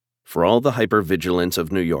For all the hypervigilance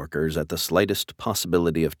of New Yorkers at the slightest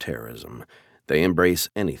possibility of terrorism, they embrace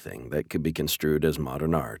anything that could be construed as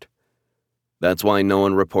modern art. That's why no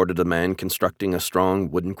one reported a man constructing a strong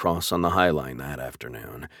wooden cross on the High Line that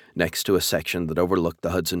afternoon, next to a section that overlooked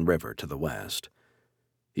the Hudson River to the west.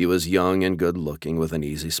 He was young and good-looking with an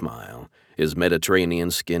easy smile, his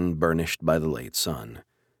Mediterranean skin burnished by the late sun.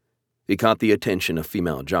 He caught the attention of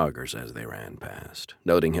female joggers as they ran past,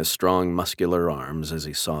 noting his strong, muscular arms as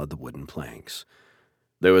he sawed the wooden planks.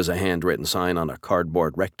 There was a handwritten sign on a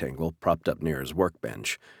cardboard rectangle propped up near his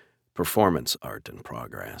workbench, "Performance Art in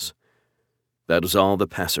Progress." That was all the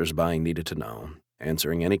passers-by needed to know,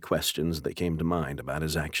 answering any questions that came to mind about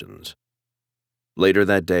his actions. Later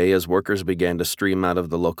that day, as workers began to stream out of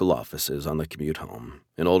the local offices on the commute home,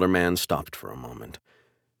 an older man stopped for a moment.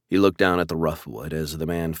 He looked down at the rough wood as the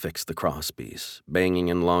man fixed the crosspiece, banging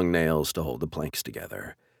in long nails to hold the planks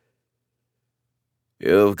together.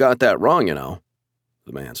 "You've got that wrong, you know,"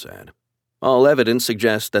 the man said. "All evidence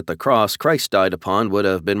suggests that the cross Christ died upon would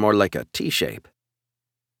have been more like a T-shape."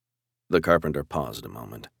 The carpenter paused a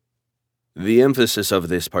moment. "The emphasis of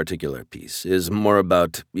this particular piece is more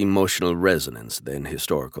about emotional resonance than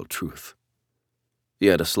historical truth." He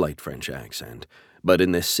had a slight French accent, but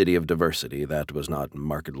in this city of diversity that was not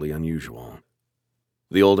markedly unusual.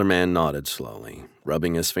 The older man nodded slowly,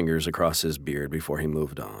 rubbing his fingers across his beard before he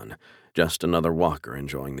moved on, just another walker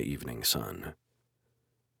enjoying the evening sun.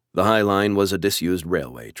 The High Line was a disused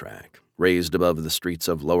railway track, raised above the streets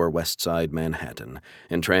of Lower West Side Manhattan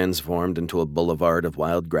and transformed into a boulevard of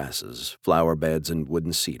wild grasses, flower beds, and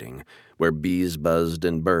wooden seating, where bees buzzed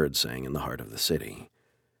and birds sang in the heart of the city.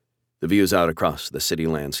 The views out across the city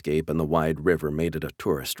landscape and the wide river made it a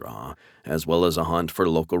tourist draw, as well as a haunt for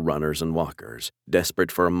local runners and walkers,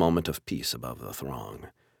 desperate for a moment of peace above the throng.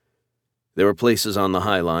 There were places on the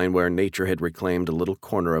High Line where nature had reclaimed a little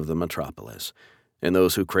corner of the metropolis, and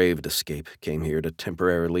those who craved escape came here to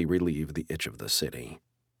temporarily relieve the itch of the city.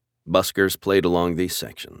 Buskers played along these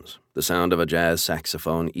sections, the sound of a jazz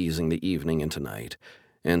saxophone easing the evening into night,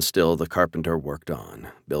 and still the carpenter worked on,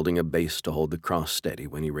 building a base to hold the cross steady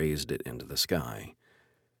when he raised it into the sky.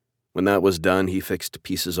 When that was done, he fixed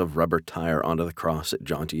pieces of rubber tire onto the cross at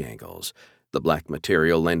jaunty angles, the black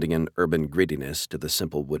material lending an urban grittiness to the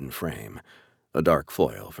simple wooden frame, a dark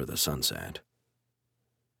foil for the sunset.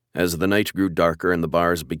 As the night grew darker and the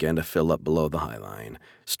bars began to fill up below the High Line,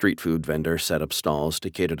 street food vendors set up stalls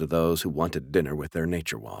to cater to those who wanted dinner with their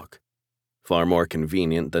nature walk. Far more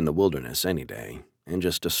convenient than the wilderness any day, and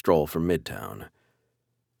just a stroll from Midtown.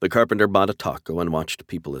 The carpenter bought a taco and watched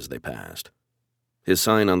people as they passed. His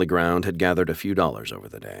sign on the ground had gathered a few dollars over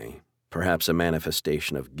the day, perhaps a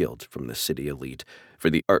manifestation of guilt from the city elite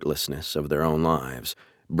for the artlessness of their own lives,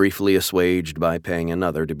 briefly assuaged by paying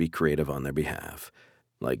another to be creative on their behalf,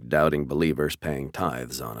 like doubting believers paying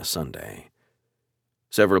tithes on a Sunday.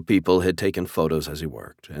 Several people had taken photos as he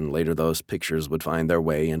worked, and later those pictures would find their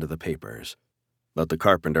way into the papers. But the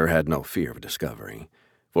carpenter had no fear of discovery,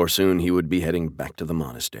 for soon he would be heading back to the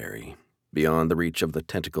monastery, beyond the reach of the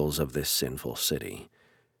tentacles of this sinful city.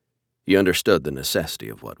 He understood the necessity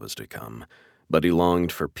of what was to come, but he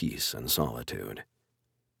longed for peace and solitude.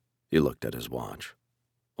 He looked at his watch.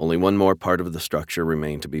 Only one more part of the structure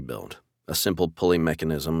remained to be built, a simple pulley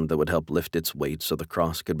mechanism that would help lift its weight so the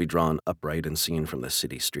cross could be drawn upright and seen from the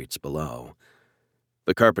city streets below.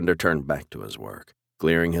 The carpenter turned back to his work,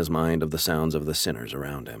 clearing his mind of the sounds of the sinners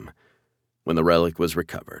around him. When the relic was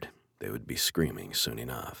recovered, they would be screaming soon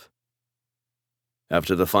enough.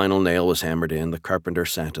 After the final nail was hammered in, the carpenter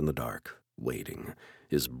sat in the dark, waiting,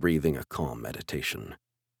 his breathing a calm meditation.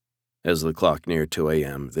 As the clock neared 2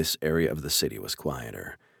 a.m., this area of the city was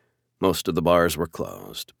quieter. Most of the bars were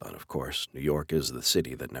closed, but of course, New York is the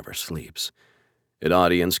city that never sleeps. An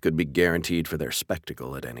audience could be guaranteed for their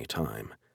spectacle at any time,